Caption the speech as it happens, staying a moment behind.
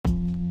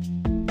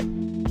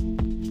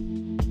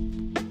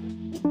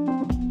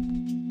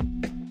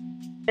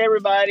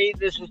everybody,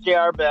 this is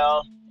JR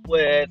Bell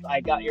with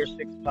I Got Your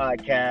Six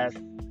podcast,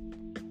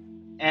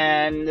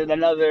 and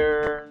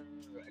another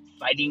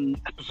exciting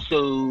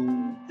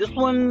episode. This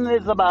one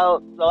is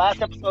about the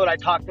last episode I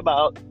talked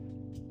about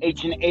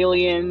ancient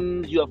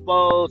aliens,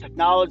 UFO,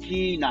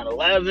 technology,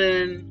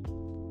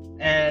 9/11,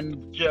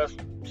 and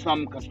just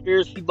some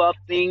conspiracy buff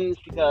things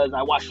because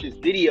I watched this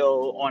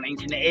video on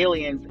ancient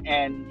aliens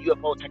and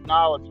UFO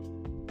technology.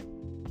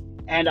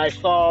 And I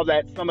saw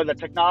that some of the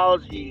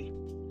technology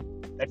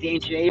that the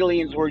ancient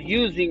aliens were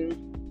using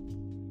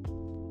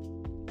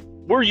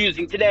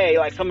today,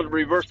 like some of the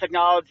reverse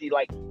technology,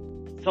 like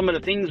some of the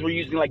things we're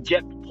using, like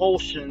jet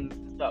propulsion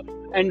and stuff.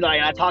 And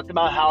I talked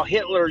about how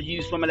Hitler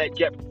used some of that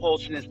jet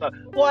propulsion and stuff.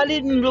 Well, I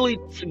didn't really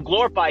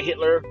glorify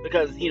Hitler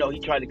because, he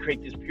tried to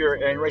create this pure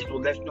and racial,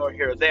 that's nor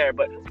here or there.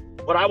 But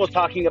what I was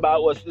talking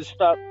about was the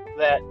stuff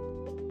that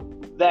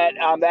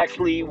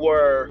actually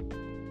were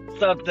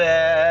stuff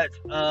that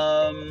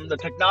the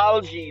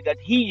technology that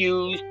he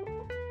used.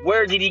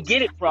 Where did he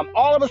get it from?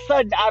 All of a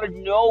sudden, out of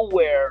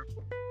nowhere,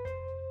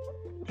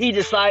 he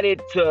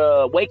decided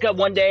to wake up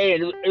one day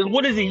and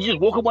what is it? He just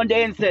woke up one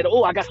day and said,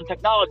 "Oh, I got some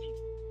technology,"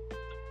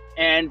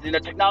 and the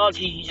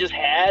technology he just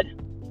had,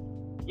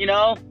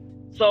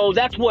 So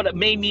that's what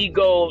made me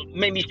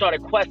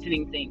started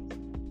questioning things.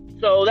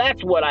 So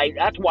that's why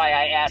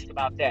I asked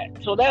about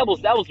that. So that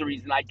was the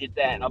reason I did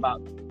that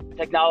about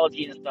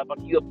technology and stuff, about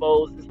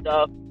UFOs and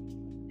stuff,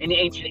 and the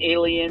ancient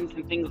aliens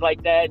and things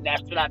like that, and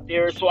astronaut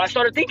theories. So I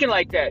started thinking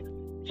like that.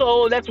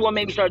 So that's what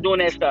made me start doing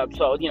that stuff.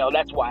 So,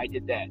 that's why I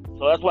did that.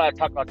 So that's why I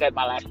talked about that in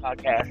my last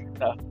podcast and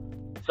stuff.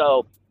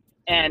 So,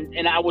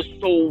 and I was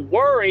so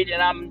worried,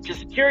 and I'm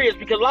just curious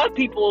because a lot of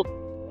people,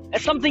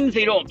 there's some things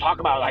they don't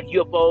talk about, like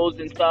UFOs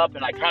and stuff,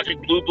 and like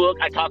Project Blue Book,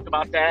 I talked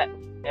about that,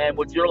 and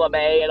with Zero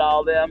LeMay and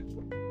all them,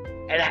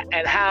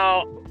 and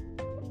how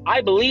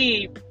I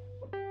believe,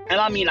 and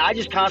I mean, I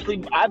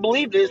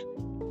believe this,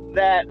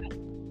 that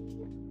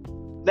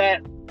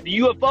the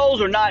UFOs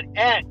are not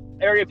at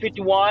Area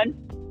 51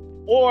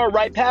 or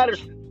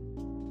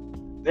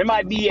Wright-Patterson. They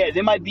might be at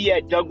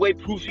Dugway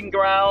Proving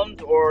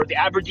Ground or the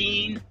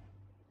Aberdeen.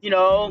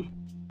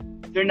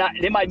 They're not.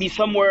 They might be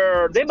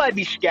somewhere. They might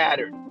be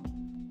scattered.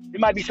 They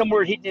might be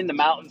somewhere hidden in the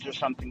mountains or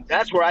something.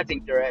 That's where I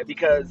think they're at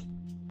because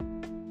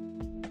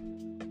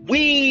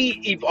we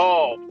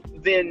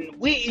evolved. Then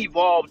we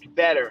evolved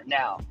better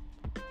now.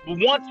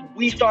 Once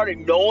we started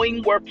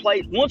knowing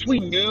once we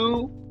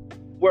knew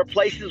where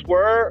places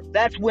were,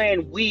 that's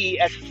when we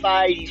as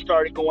society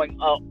started going,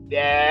 oh,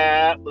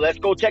 yeah, let's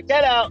go check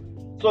that out.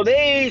 So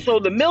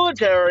the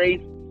military,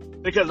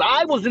 because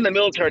I was in the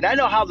military, and I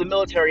know how the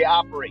military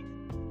operates.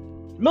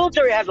 The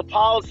military has a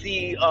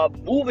policy of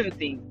moving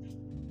things.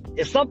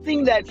 If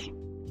something that's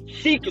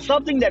secret,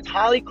 something that's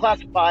highly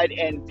classified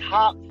and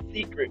top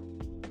secret,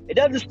 it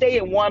doesn't stay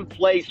in one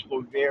place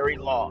for very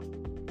long.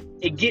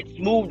 It gets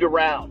moved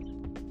around.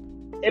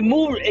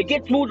 It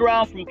gets moved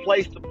around from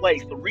place to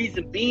place. The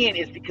reason being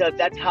is because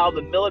that's how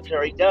the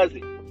military does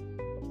it.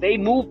 They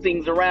move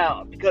things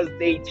around because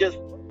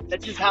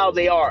that's just how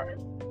they are.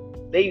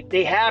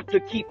 They have to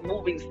keep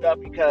moving stuff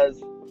because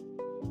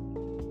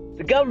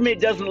the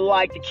government doesn't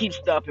like to keep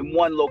stuff in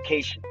one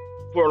location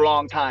for a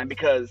long time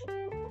because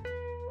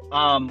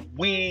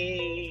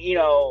we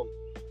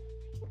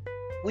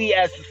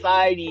as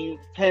society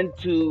tend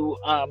to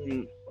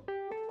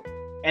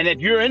and if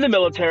you're in the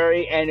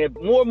military and if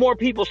more and more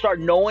people start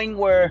knowing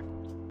where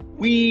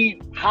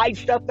we hide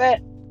stuff at,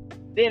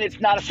 then it's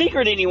not a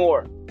secret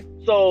anymore.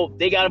 So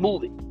they got to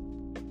move it.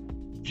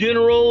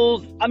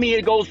 Generals,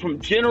 it goes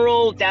from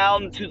general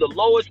down to the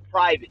lowest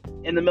private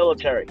in the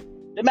military.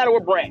 No matter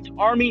what branch,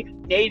 Army,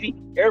 Navy,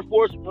 Air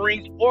Force,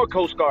 Marines, or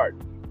Coast Guard.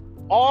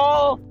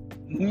 All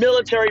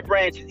military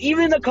branches,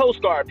 even the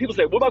Coast Guard. People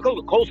say, what about Coast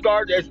Guard? Coast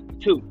Guard, there's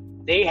two.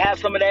 They have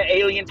some of that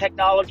alien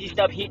technology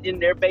stuff hidden in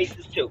their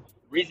bases too.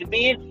 Reason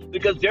being,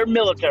 because they're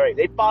military.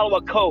 They follow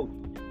a code.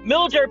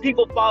 Military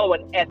people follow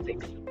an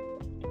ethics.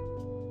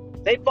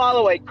 They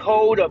follow a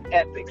code of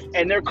ethics.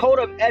 And their code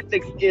of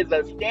ethics is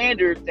a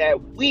standard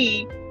that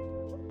we,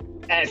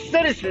 as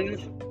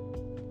citizens,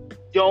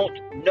 don't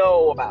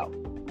know about.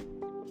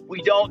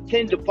 We don't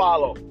tend to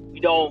follow. We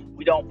don't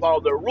follow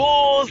their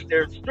rules.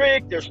 They're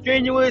strict. They're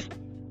strenuous.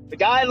 The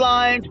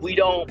guidelines, we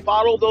don't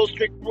follow those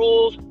strict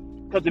rules.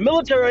 Because the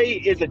military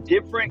is a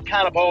different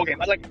kind of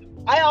ballgame.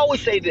 I always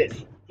say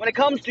this. When it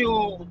comes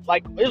to,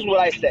 this is what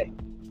I say.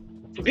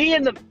 To be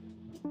in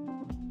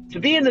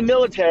the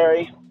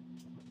military,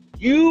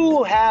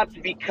 you have to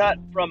be cut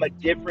from a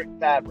different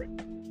fabric.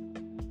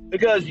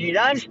 Because the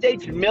United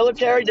States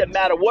military, doesn't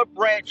matter what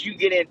branch you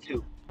get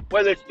into,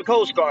 whether it's the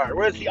Coast Guard,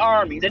 whether it's the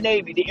Army, the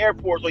Navy, the Air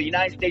Force, or the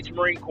United States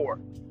Marine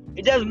Corps.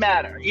 It doesn't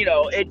matter.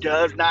 It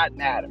does not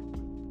matter.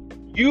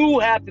 You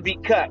have to be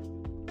cut.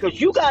 Because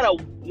you got to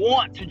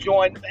want to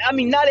join.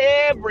 Not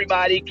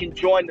everybody can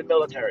join the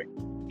military.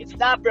 It's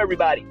not for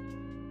everybody.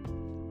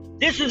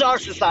 This is our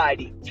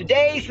society.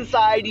 Today's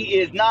society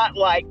is not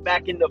like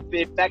back in the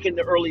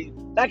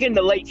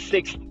late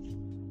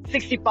 60s.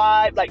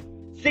 65,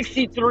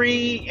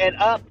 63 and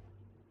up.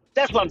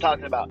 That's what I'm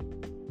talking about.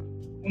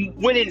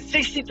 when in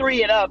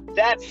 63 and up,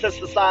 that's a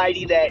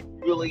society that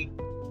really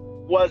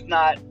was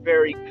not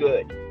very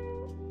good.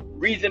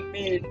 Reason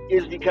being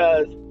is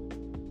because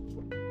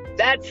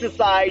that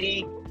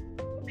society,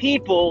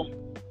 people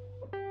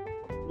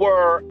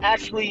were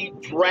actually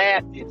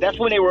drafted. That's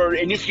when they were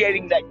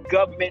initiating that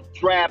government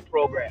draft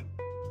program.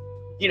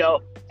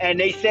 And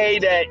they say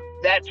that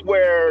that's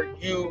where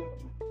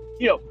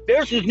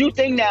there's this new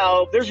thing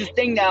now. There's this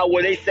thing now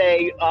where they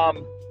say,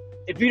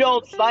 if you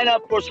don't sign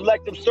up for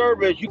selective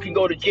service, you can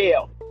go to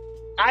jail.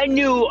 I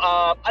knew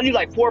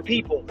like 4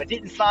 people that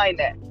didn't sign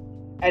that.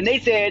 And they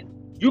said,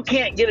 you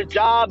can't get a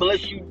job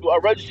unless you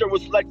are registered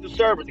with selective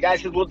service. The guy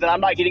says, well, then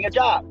I'm not getting a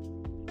job.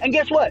 And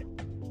guess what?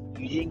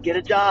 You didn't get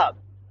a job.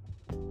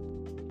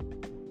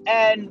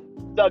 And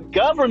the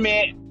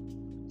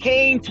government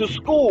came to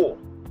school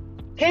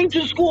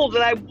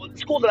that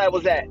I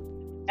was at.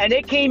 And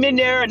they came in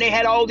there and they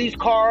had all these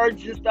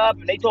cards and stuff.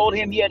 And they told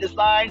him he had to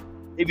sign.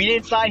 If he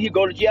didn't sign, he'd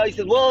go to jail. He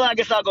says, well, I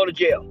guess I'll go to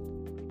jail.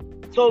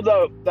 So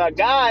the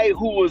guy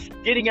who was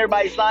getting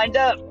everybody signed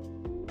up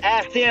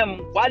asked him,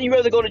 why do you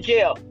rather go to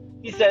jail?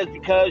 He says,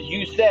 because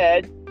you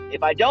said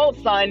if I don't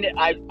sign it,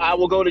 I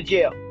will go to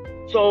jail.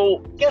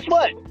 So guess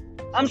what?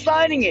 I'm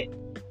signing it.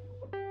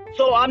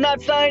 So I'm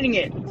not signing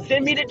it.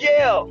 Send me to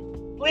jail.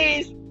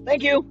 Please.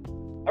 Thank you.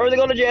 I'd rather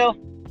go to jail.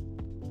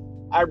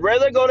 I'd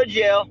rather go to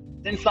jail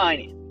than sign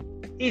it.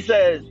 He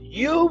says,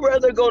 you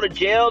rather go to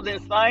jail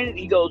than sign it?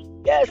 He goes,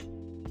 yes.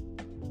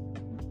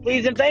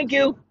 Please and thank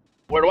you.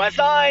 Where do I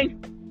sign?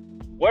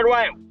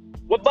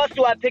 What bus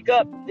do I pick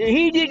up? The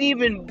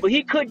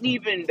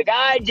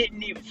guy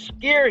didn't even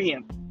scare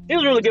him. He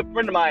was a really good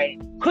friend of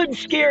mine. Couldn't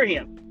scare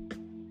him.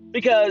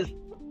 Because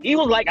he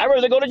was like, I'd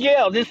rather go to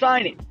jail than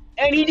sign it.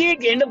 And he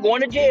did end up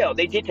going to jail.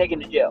 They did take him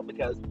to jail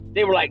because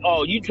they were like,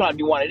 oh, you trying to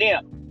be one of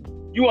them.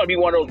 You want to be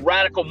one of those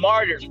radical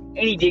martyrs. And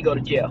he did go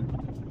to jail.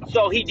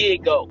 So he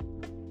did go.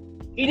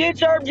 He did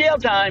serve jail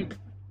time,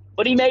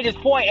 but he made his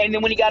point. And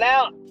then when he got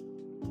out,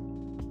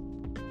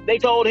 they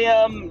told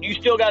him, you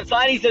still got to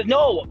sign? He says,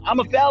 no, I'm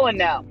a felon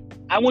now.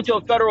 I went to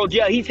a federal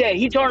jail. He said,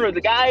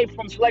 the guy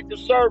from Selective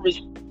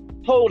Service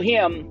told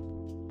him,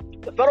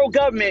 the federal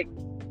government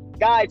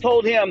guy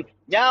told him,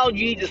 now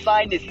you need to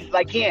sign this. He says,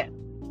 I can't.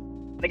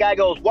 The guy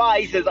goes,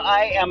 why? He says,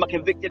 I am a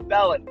convicted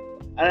felon.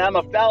 And I'm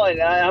a felon,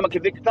 and I'm a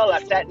convicted felon.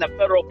 I sat in a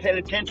federal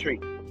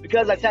penitentiary.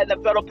 Because I sat in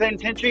a federal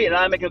penitentiary and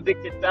I'm a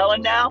convicted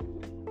felon now,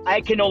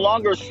 I can no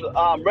longer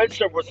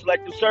register for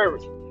selective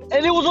service.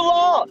 And it was a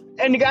law.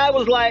 And the guy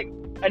was like,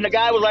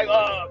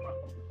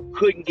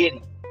 couldn't get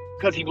him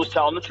because he was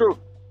telling the truth.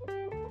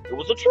 It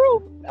was the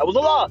truth. That was a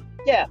law.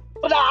 Yeah.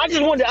 But I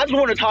just wanted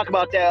to talk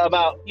about that,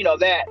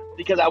 that,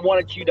 because I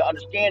wanted you to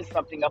understand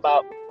something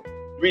about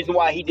reason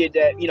why he did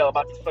that,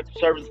 about the selective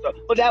service and stuff.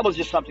 But that was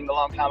just something a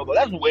long time ago.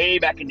 That was way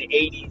back in the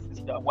 80s and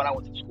stuff when I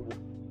went to school.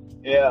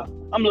 Yeah.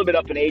 I'm a little bit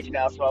up in age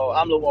now, so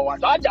I'm a little more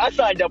wise. So I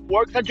signed up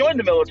for it because I joined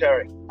the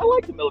military. I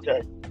like the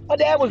military. My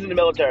dad was in the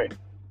military.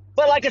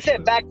 But like I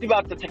said, back to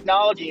about the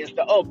technology and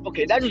stuff. Oh,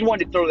 okay. I just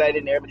wanted to throw that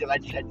in there because I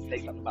just had to say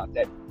something about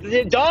that. Because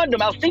it dawned on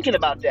me. I was thinking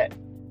about that.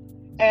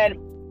 And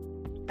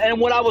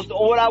what I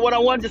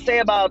wanted to say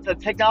about the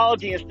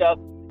technology and stuff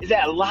is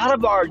that a lot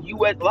of our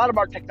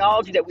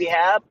technology that we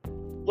have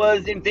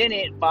was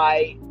invented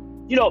by,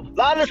 a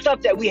lot of the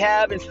stuff that we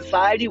have in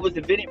society was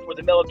invented for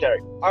the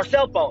military. Our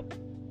cell phones,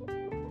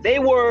 they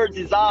were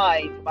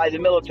designed by the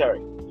military.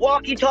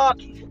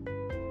 Walkie-talkies,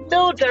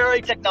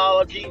 military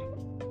technology.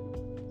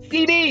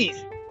 CDs,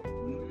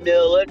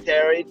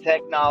 military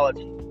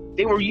technology.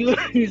 They were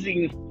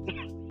using,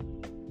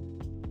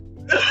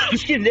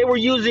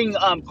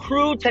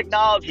 crew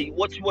technology.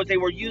 What they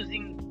were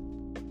using,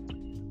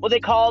 what they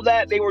call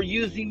that? They were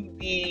using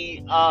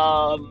the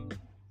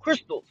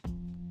crystals.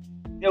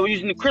 They were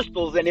using the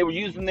crystals, and they were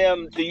using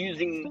them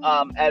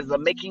as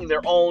making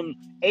their own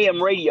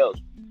AM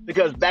radios.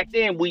 Because back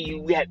then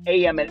we had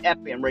AM and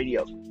FM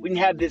radios. We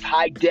didn't have this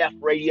high def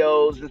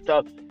radios and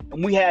stuff,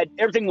 and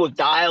everything was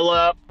dial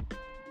up.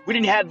 We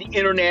didn't have the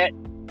internet.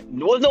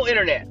 There was no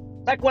internet.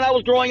 Back when I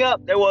was growing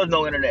up, there was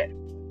no internet.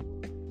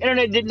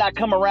 Internet did not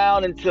come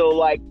around until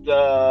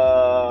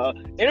the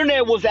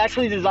internet was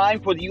actually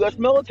designed for the U.S.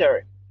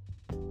 military.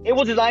 It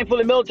was designed for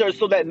the military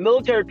so that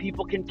military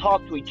people can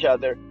talk to each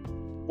other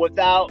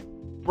without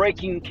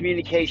breaking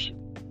communication.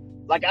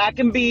 Like I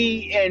can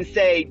be in,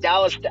 say,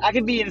 Dallas, I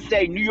can be in,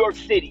 say, New York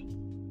City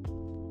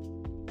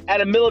at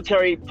a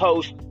military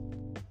post,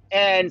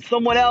 and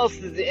someone else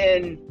is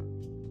in,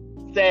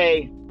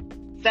 say,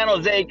 San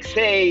Jose,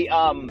 say,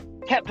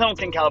 Camp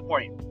Pendleton,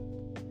 California.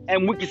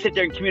 And we can sit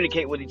there and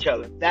communicate with each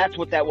other. That's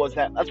what that was.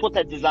 That's what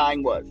that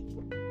design was.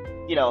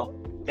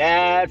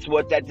 That's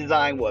what that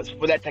design was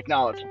for that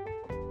technology.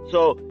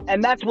 So,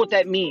 and that's what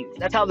that means.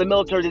 That's how the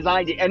military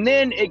designed it. And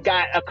then it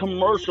got a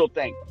commercial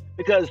thing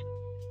because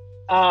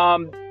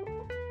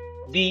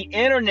the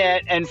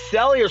internet and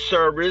cellular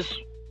service,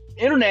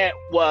 internet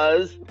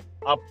was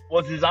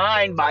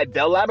designed by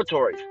Bell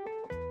Laboratories.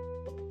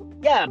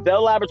 Yeah,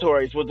 Bell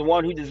Laboratories was the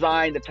one who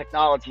designed the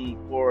technology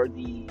for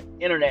the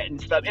internet and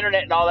stuff.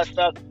 Internet and all that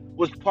stuff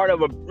was part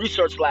of a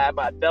research lab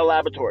at Bell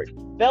Laboratories.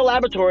 Bell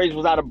Laboratories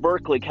was out of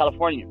Berkeley,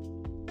 California.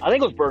 I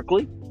think it was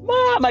Berkeley. Well,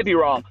 I might be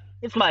wrong.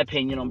 It's my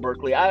opinion on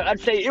Berkeley. I'd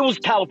say it was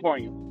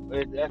California.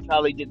 That's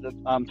how they did the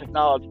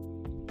technology.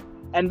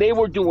 And they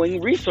were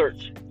doing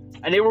research.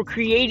 And they were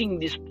creating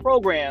these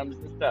programs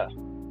and stuff.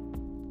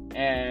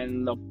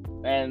 And the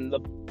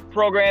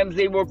programs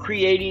they were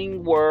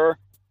creating were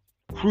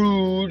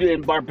crude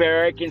and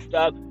barbaric and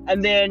stuff.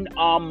 And then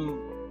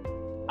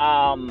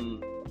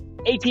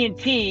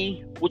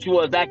AT&T, which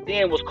was back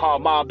then was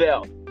called Ma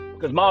Bell,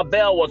 because Ma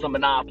Bell was a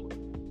monopoly,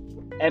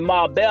 and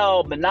Ma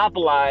Bell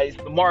monopolized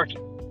the market.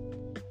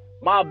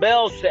 Ma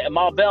Bell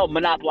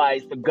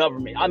monopolized the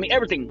government. I mean,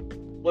 everything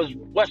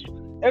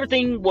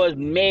was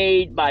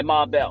made by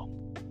Ma Bell.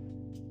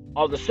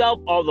 All the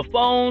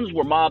phones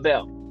were Ma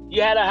Bell.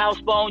 You had a house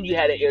phone,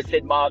 it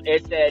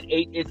said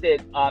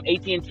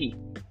AT&T,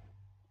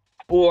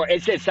 or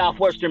it said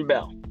Southwestern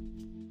Bell,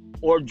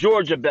 or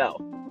Georgia Bell,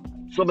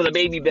 some of the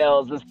baby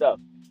bells and stuff.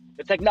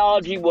 The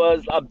technology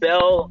was a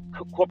Bell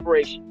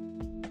Corporation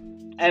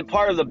and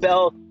part of the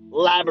Bell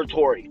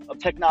Laboratory of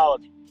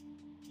Technology.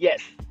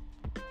 Yes,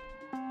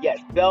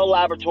 Bell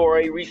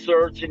Laboratory,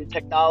 research and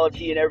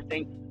technology and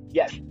everything.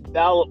 Yes,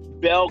 Bell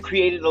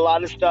created a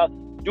lot of stuff.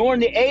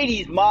 During the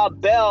 80s, Ma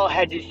Bell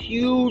had this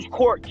huge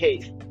court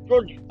case. A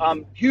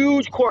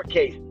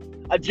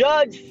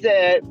judge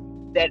said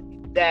that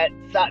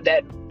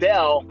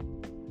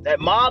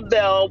Ma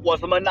Bell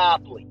was a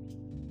monopoly,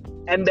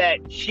 and that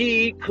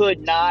she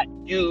could not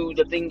do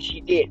the things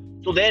she did.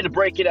 So they had to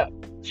break it up.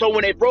 So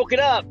when they broke it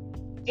up,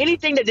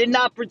 anything that did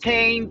not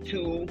pertain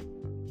to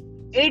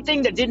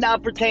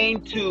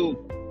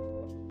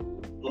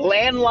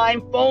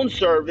landline phone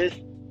service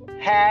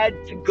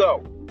had to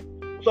go.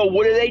 So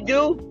what did they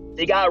do?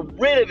 They got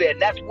rid of it.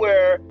 That's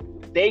where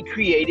they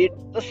created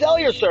the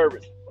cellular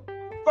service.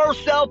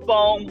 First cell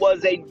phone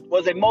was a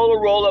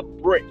Motorola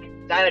brick,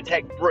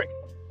 Dynatec brick.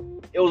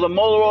 It was a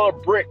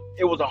Motorola brick.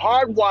 It was a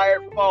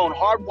hardwired phone,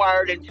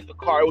 hardwired into the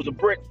car. It was a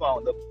brick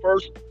phone. The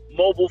first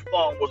mobile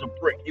phone was a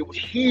brick. It was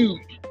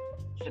huge.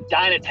 It's a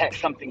Dynatec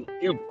something.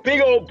 It was a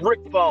big old brick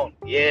phone.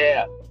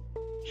 Yeah.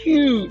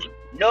 Huge.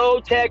 No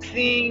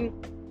texting,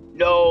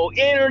 no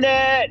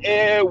internet.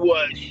 It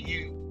was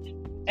huge.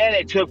 And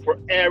it took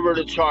forever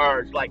to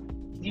charge. And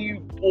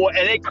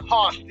it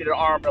costed an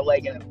arm and a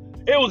leg in it.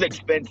 It was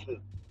expensive.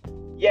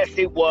 Yes,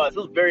 it was. It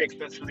was very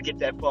expensive to get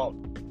that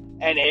phone.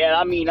 And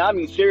I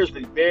mean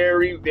seriously,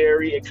 very,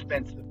 very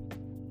expensive.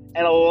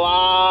 And a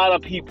lot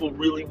of people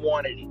really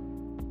wanted it.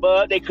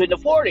 But they couldn't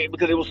afford it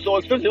because it was so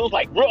expensive. It was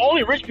like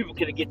only rich people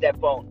could get that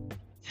phone.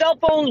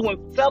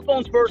 When cell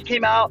phones first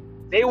came out,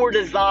 they were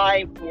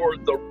designed for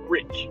the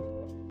rich.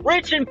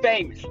 Rich and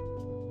famous.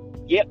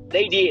 Yep,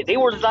 they did. They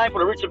were designed for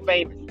the rich and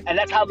famous. And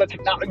that's how the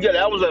technology,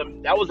 that was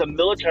a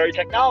military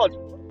technology.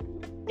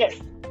 Yes.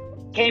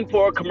 Came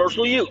for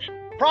commercial use.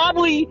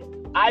 Probably,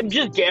 I'm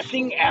just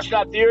guessing,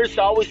 astronaut theorists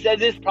always said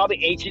this,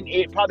 probably ancient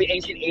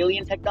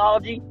alien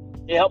technology.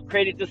 It helped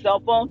create the cell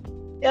phone.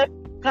 Yeah,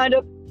 kind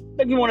of.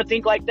 If you want to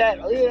think like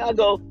that, I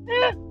go,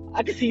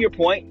 I can see your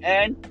point,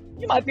 and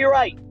you might be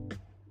right.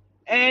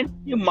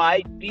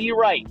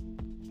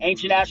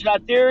 Ancient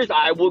astronaut theorists,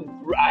 I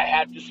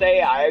have to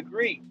say, I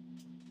agree.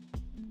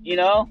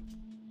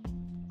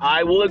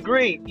 I will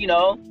agree.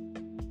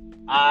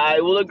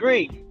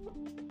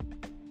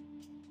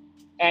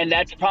 And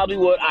that's probably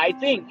what I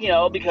think,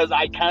 because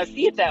I kind of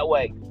see it that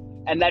way.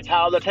 And that's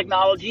how the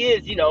technology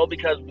is,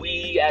 because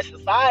we as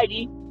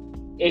society,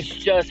 it's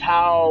just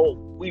how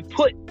we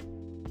put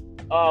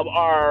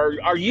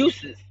our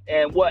uses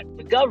and what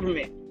the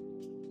government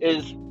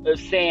is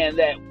saying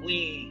that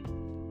we,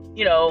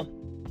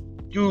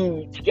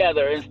 do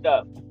together and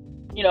stuff.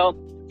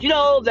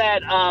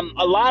 That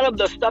a lot of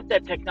the stuff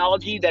that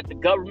technology that the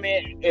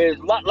government is,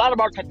 a lot of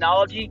our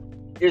technology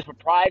is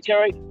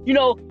proprietary.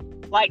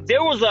 Like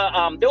there was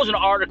an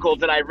article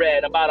that I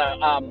read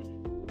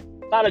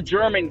about a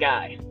German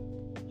guy.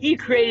 He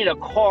created a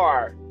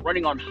car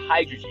running on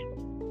hydrogen,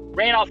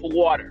 ran off of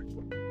water.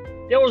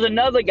 There was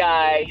another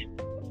guy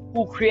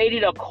who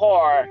created a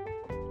car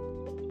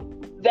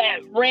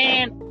that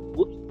ran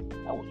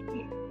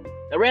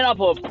off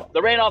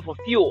of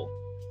fuel.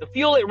 The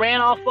fuel it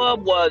ran off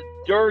of was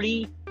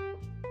dirty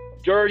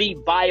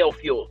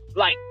biofuel,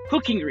 like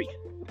cooking grease.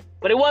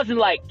 But it wasn't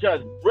like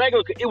just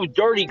regular, it was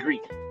dirty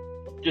grease.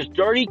 Just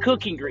dirty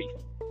cooking grease.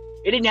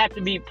 It didn't have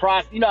to be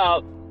processed.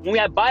 When we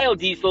have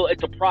biodiesel,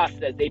 it's a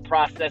process. They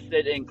process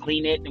it and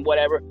clean it and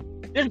whatever.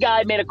 This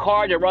guy made a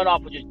car that run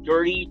off with just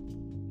dirty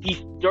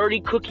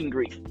cooking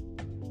grease.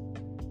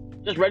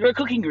 Just regular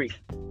cooking grease.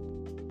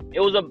 It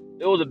was a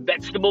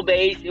vegetable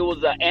base. It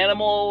was an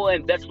animal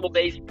and vegetable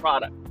based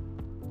product.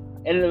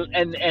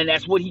 And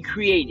that's what he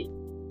created.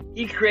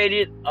 He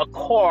created a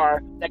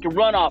car that could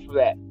run off of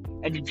that.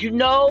 And did you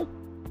know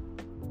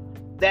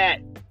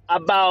that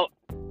about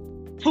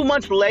 2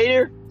 months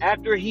later,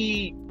 after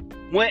he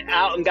went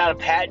out and got a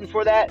patent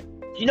for that,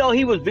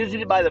 he was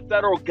visited by the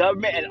federal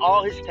government and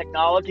all his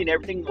technology and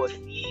everything was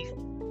seized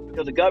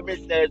because the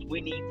government says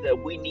we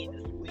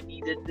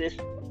needed this.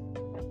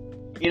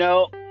 You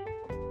know,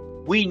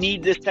 we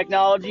need this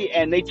technology,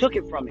 and they took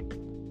it from him.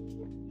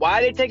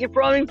 Why they take it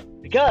from him?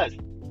 Because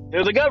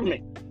they're the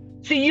government.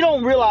 See, you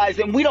don't realize,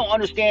 and we don't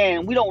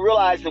understand, we don't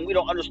realize and we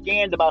don't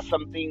understand about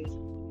some things,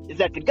 is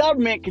that the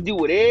government can do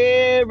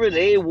whatever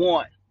they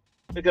want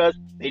because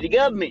they're the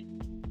government.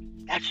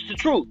 That's the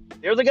truth.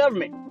 They're the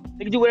government.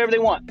 They can do whatever they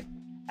want.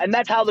 And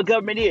that's how the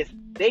government is.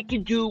 They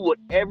can do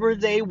whatever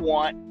they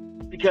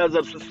want because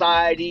of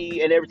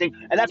society and everything.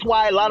 And that's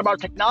why a lot of our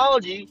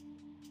technology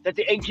that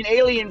the ancient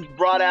aliens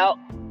brought out,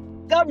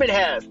 government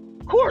has.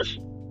 Of course.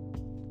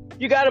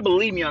 You got to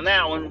believe me on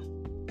that one.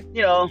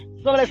 You know,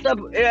 some of that stuff,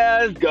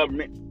 yeah, it's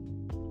government.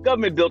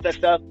 Government built that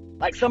stuff.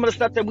 Like some of the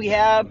stuff that we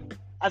have,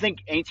 I think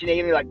ancient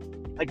alien,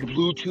 like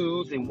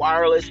Bluetooth and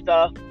wireless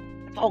stuff,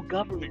 that's all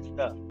government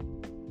stuff.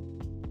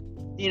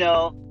 You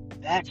know,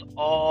 that's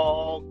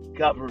all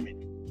government.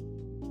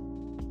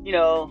 You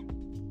know,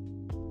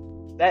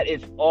 that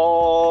is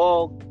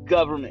all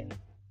government.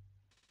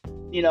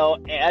 You know,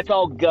 and that's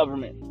all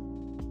government.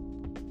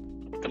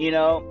 You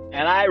know,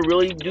 and I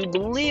really do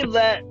believe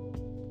that.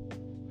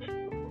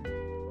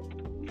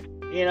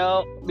 You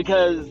know,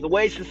 because the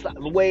way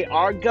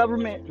our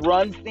government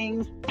runs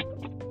things,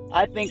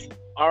 I think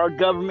our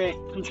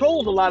government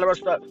controls a lot of our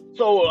stuff.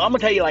 So I'm gonna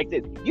tell you like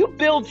this: you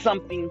build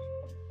something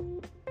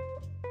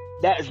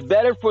that is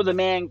better for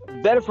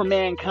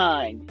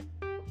mankind,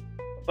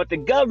 but the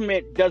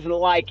government doesn't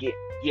like it.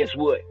 Guess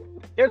what?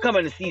 They're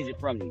coming to seize it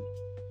from you.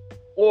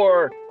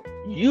 Or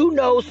you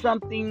know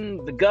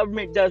something the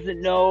government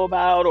doesn't know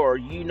about, or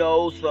you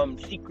know some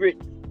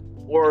secret,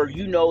 or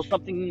you know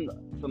something,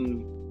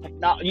 some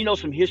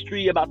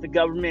history about the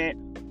government,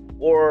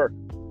 or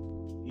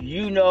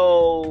you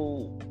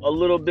know a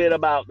little bit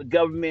about the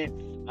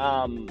government's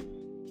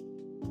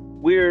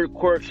weird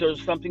quirks or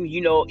something.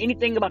 You know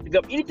anything about the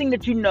government, anything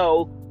that you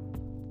know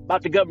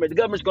about the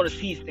government's going to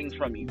seize things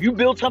from you. If you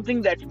build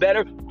something that's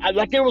better,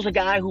 like there was a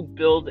guy who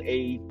built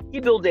a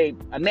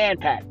man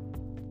pack.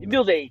 He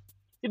built a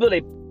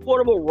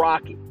portable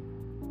rocket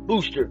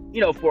booster,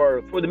 you know,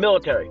 for the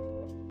military.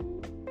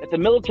 That the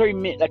military,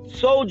 that the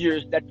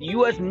soldiers, that the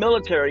U.S.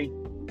 military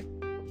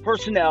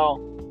personnel,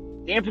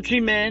 the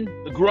infantrymen,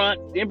 the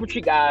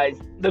infantry guys,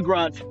 the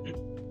grunts,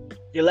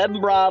 the 11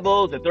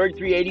 Bravos, the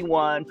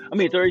 3311s,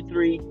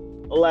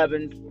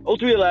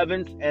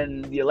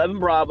 and the 11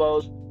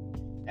 Bravos,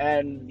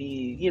 and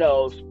the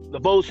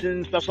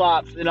bosun, special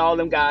ops, and all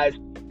them guys,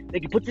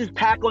 they can put this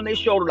pack on their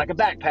shoulder like a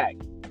backpack.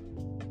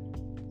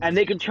 And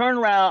they can turn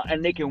around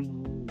and they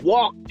can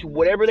walk to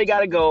whatever they got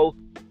to go,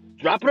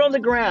 drop it on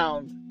the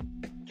ground,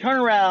 turn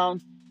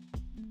around,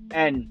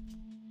 and,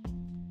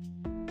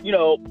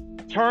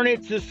 turn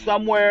it to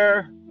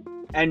somewhere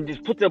and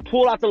just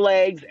pull out the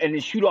legs and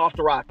then shoot off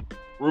the rocket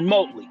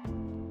remotely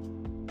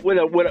with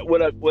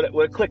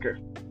a clicker.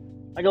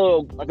 Like a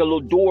little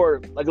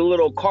door, like a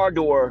little car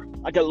door,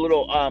 like a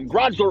little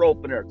garage door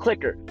opener,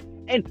 clicker,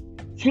 and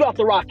shoot off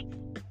the rocket.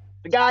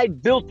 The guy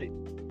built it,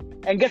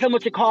 and guess how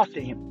much it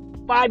costed him?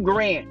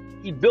 $5,000.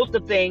 He built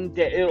the thing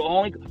that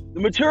the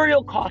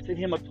material costed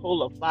him a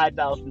total of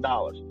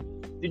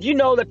 $5,000. Did you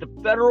know that the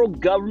federal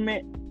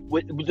government,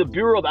 with the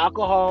Bureau of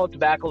Alcohol,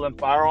 Tobacco, and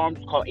Firearms,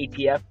 called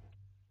ATF,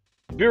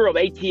 the Bureau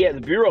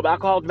of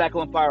Alcohol, Tobacco,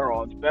 and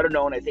Firearms, better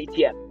known as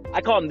ATF. I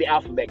call them the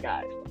alphabet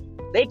guys.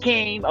 They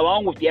came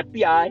along with the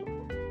FBI,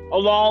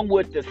 along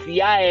with the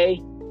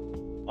CIA,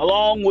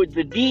 along with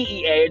the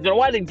DEA. I don't know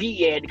why the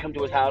DEA had to come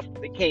to his house.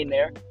 They came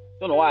there.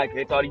 Don't know why.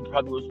 They thought he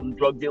probably was some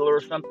drug dealer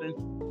or something.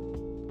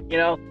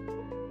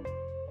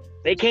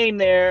 They came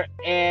there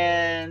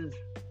and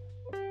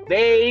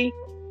they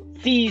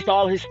seized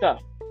all his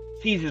stuff.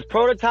 Seized his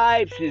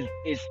prototypes, his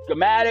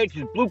schematics,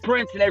 his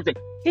blueprints, and everything.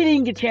 He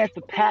didn't get a chance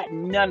to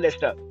patent none of that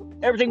stuff.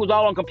 Everything was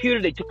all on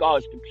computer. They took all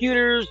his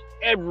computers,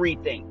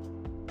 everything.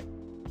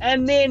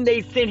 And then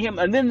they sent him,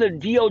 and then the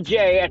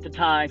DOJ at the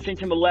time sent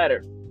him a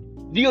letter.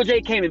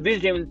 DOJ came and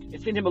visited him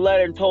and sent him a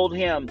letter and told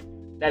him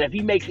that if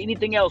he makes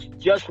anything else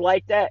just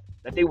like that,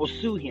 that they will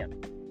sue him.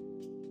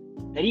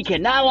 That he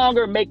can no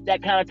longer make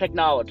that kind of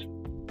technology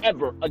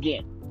ever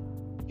again.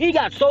 He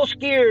got so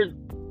scared,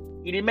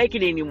 he didn't make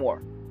it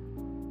anymore.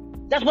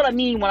 That's what I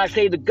mean when I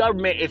say the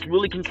government is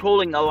really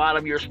controlling a lot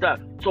of your stuff.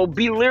 So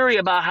be leery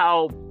about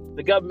how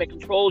the government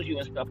controls you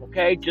and stuff,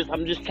 okay?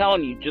 I'm just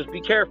telling you, just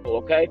be careful,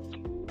 okay?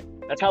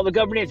 That's how the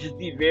government is. Just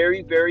be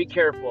very, very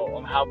careful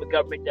on how the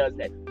government does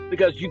that.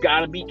 Because you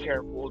gotta be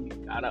careful and you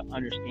gotta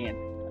understand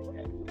things like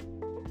that.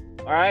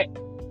 Alright?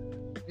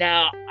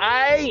 Now,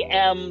 I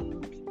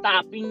am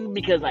stopping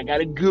because I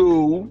gotta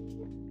go.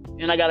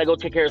 And I gotta go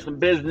take care of some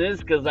business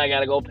because I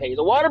gotta go pay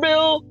the water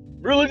bill.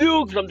 Really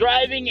do, because I'm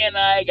driving and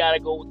I gotta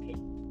go take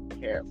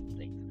care of some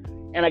things.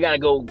 And I gotta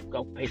go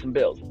pay some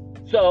bills.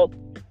 So,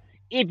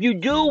 if you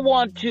do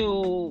want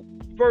to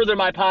further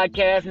my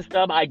podcast and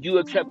stuff, I do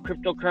accept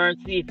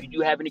cryptocurrency. If you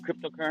do have any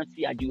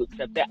cryptocurrency, I do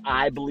accept that.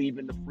 I believe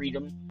in the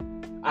freedom.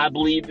 I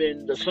believe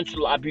in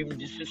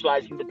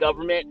decentralizing the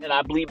government, and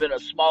I believe in a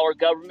smaller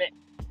government.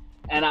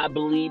 And I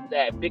believe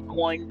that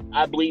Bitcoin,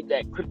 I believe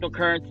that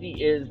cryptocurrency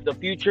is the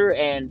future,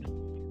 and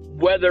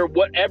whether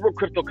whatever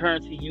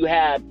cryptocurrency you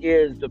have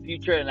is the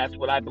future, and that's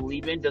what I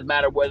believe in. Doesn't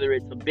matter whether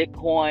it's a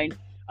Bitcoin,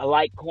 a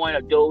Litecoin,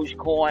 a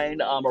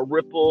Dogecoin, a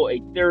Ripple,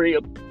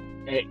 Ethereum,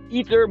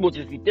 Ether, which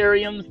is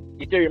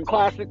Ethereum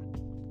Classic,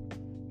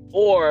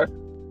 or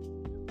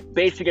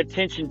basic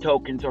attention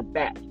tokens or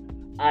BAT.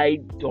 I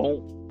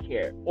don't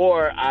care.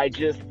 Or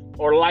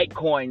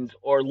Litecoins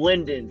or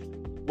Lindens,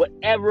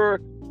 whatever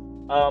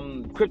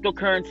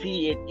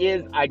cryptocurrency it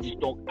is, I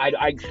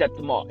accept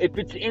them all. If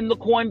it's in the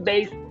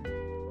Coinbase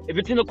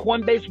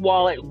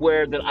wallet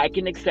where that I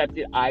can accept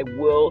it, I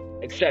will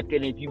accept it.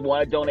 And if you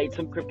want to donate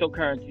some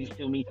cryptocurrencies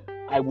to me,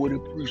 I would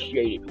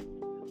appreciate it.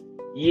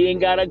 You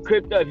ain't got a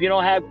crypto if you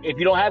don't have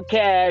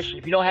cash,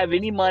 if you don't have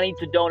any money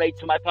to donate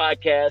to my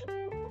podcast,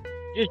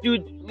 just do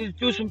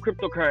some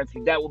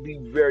cryptocurrency. That will be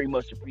very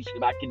much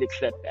appreciated. I can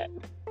accept that.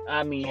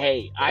 I mean,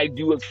 hey, I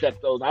do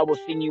accept those. I will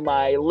send you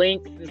my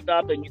links and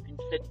stuff, and you can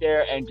sit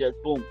there and just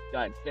boom,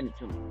 done. Send it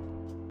to me.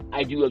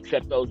 I do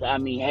accept those. I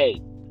mean, hey,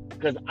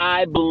 because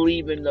I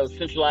believe in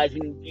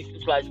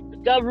decentralizing the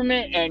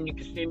government, and you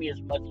can send me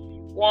as much as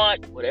you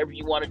want, whatever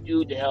you want to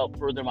do to help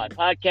further my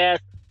podcast.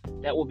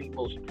 That will be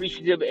most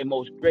appreciative and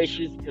most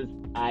gracious, because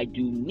I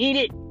do need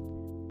it,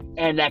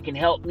 and that can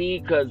help me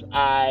because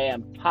I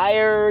am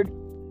tired.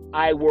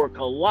 I work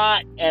a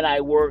lot, and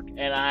I work,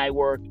 and I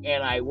work,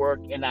 and I work,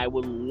 and I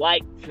would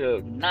like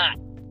to not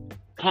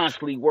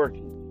constantly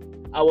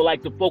working. I would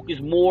like to focus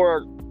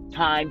more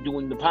time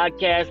doing the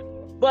podcast,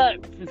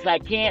 but since I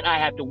can't, I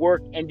have to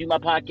work and do my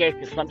podcast,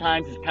 because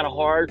sometimes it's kind of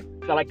hard,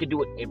 because I like to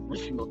do it every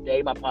single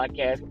day, my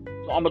podcast.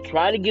 So I'm going to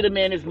try to get them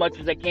in as much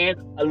as I can,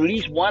 at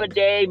least one a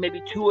day,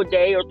 maybe 2 a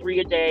day or 3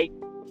 a day.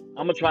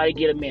 I'm going to try to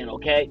get them in,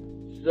 okay?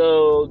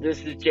 So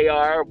this is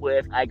JR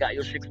with I Got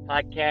Your Six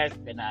podcast,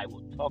 and I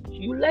will talk to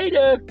you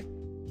later.